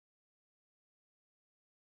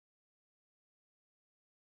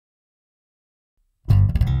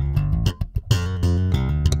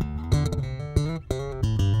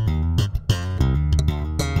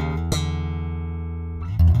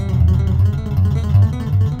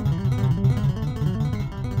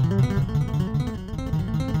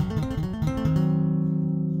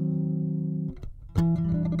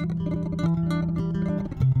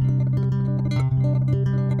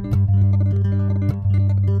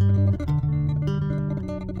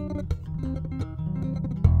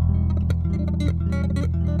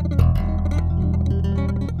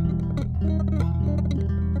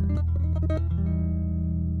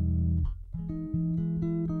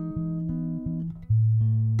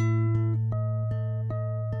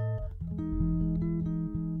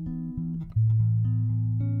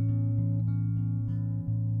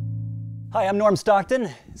Hi, I'm Norm Stockton,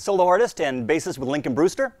 solo artist and bassist with Lincoln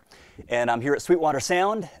Brewster, and I'm here at Sweetwater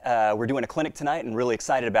Sound. We're doing a clinic tonight and really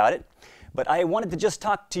excited about it. But I wanted to just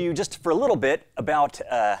talk to you just for a little bit about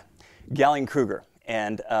Gallien-Krueger.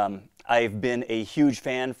 And I've been a huge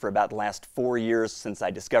fan for about the last 4 years since I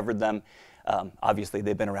discovered them. Obviously,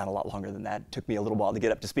 they've been around a lot longer than that. It took me a little while to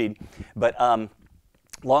get up to speed. But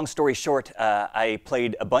long story short, I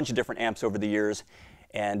played a bunch of different amps over the years.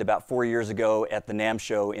 And about 4 years ago at the NAMM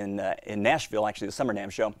show in Nashville, actually the summer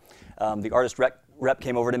NAMM show, the artist rep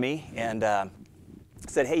came over to me and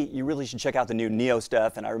said, hey, you really should check out the new Neo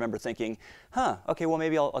stuff. And I remember thinking, okay, well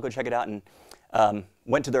maybe I'll go check it out. And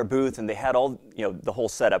went to their booth and they had all, the whole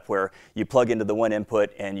setup where you plug into the one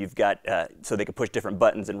input and you've got, so they could push different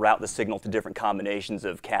buttons and route the signal to different combinations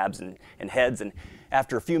of cabs and heads. And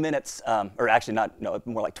after a few minutes, or actually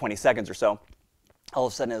more like 20 seconds or so, all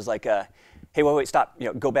of a sudden it was like, hey, wait, stop,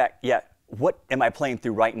 go back. Yeah, what am I playing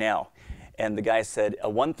through right now? And the guy said, a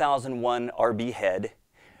 1001 RB head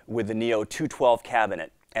with a Neo 212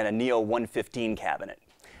 cabinet and a Neo 115 cabinet.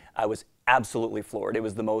 I was absolutely floored. It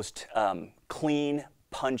was the most clean,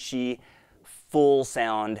 punchy, full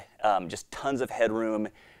sound, just tons of headroom,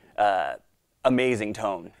 amazing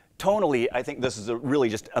tone. Tonally, I think this is a really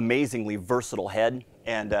just amazingly versatile head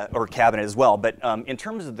and or cabinet as well. But in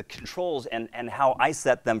terms of the controls and how I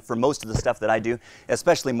set them for most of the stuff that I do,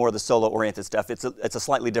 especially more of the solo-oriented stuff, it's a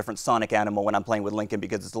slightly different sonic animal when I'm playing with Lincoln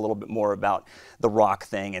because it's a little bit more about the rock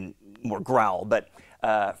thing and more growl. But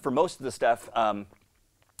for most of the stuff,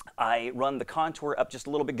 I run the contour up just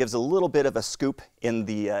a little bit, gives a little bit of a scoop in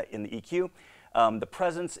the EQ. The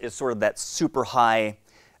presence is sort of that super high,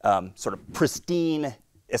 sort of pristine,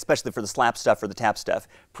 especially for the slap stuff or the tap stuff,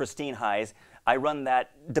 pristine highs. I run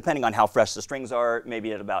that, depending on how fresh the strings are,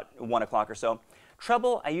 maybe at about 1 o'clock or so.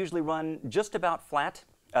 Treble, I usually run just about flat,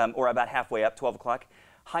 or about halfway up, 12 o'clock.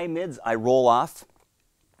 High mids, I roll off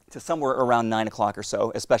to somewhere around 9 o'clock or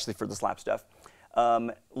so, especially for the slap stuff.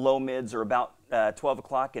 Low mids are about 12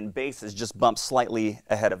 o'clock, and bass is just bumped slightly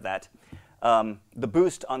ahead of that. The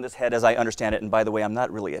boost on this head, as I understand it, and by the way, I'm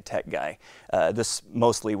not really a tech guy. This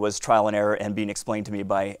mostly was trial and error and being explained to me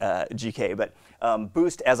by GK. But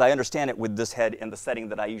boost, as I understand it, with this head in the setting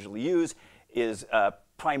that I usually use, is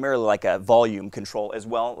primarily like a volume control as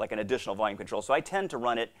well, like an additional volume control. So I tend to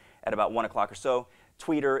run it at about 1 o'clock or so.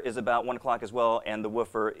 Tweeter is about 1 o'clock as well, and the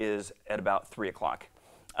woofer is at about 3 o'clock.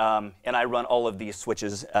 And I run all of these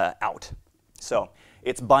switches out. So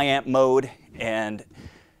it's bi-amp mode, and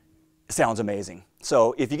sounds amazing.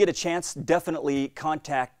 So if you get a chance, definitely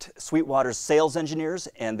contact Sweetwater's sales engineers,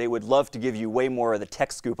 and they would love to give you way more of the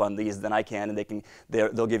tech scoop on these than I can, and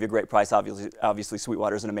they'll give you a great price. Obviously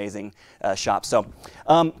Sweetwater's an amazing shop. So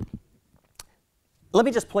let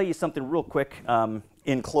me just play you something real quick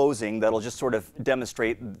in closing that'll just sort of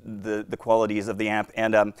demonstrate the qualities of the amp.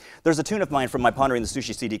 And there's a tune of mine from my Pondering the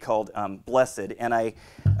Sushi CD called Blessed, and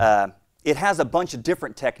it has a bunch of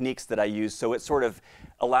different techniques that I use, so it sort of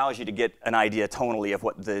allows you to get an idea tonally of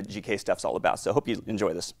what the GK stuff's all about. So I hope you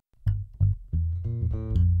enjoy this.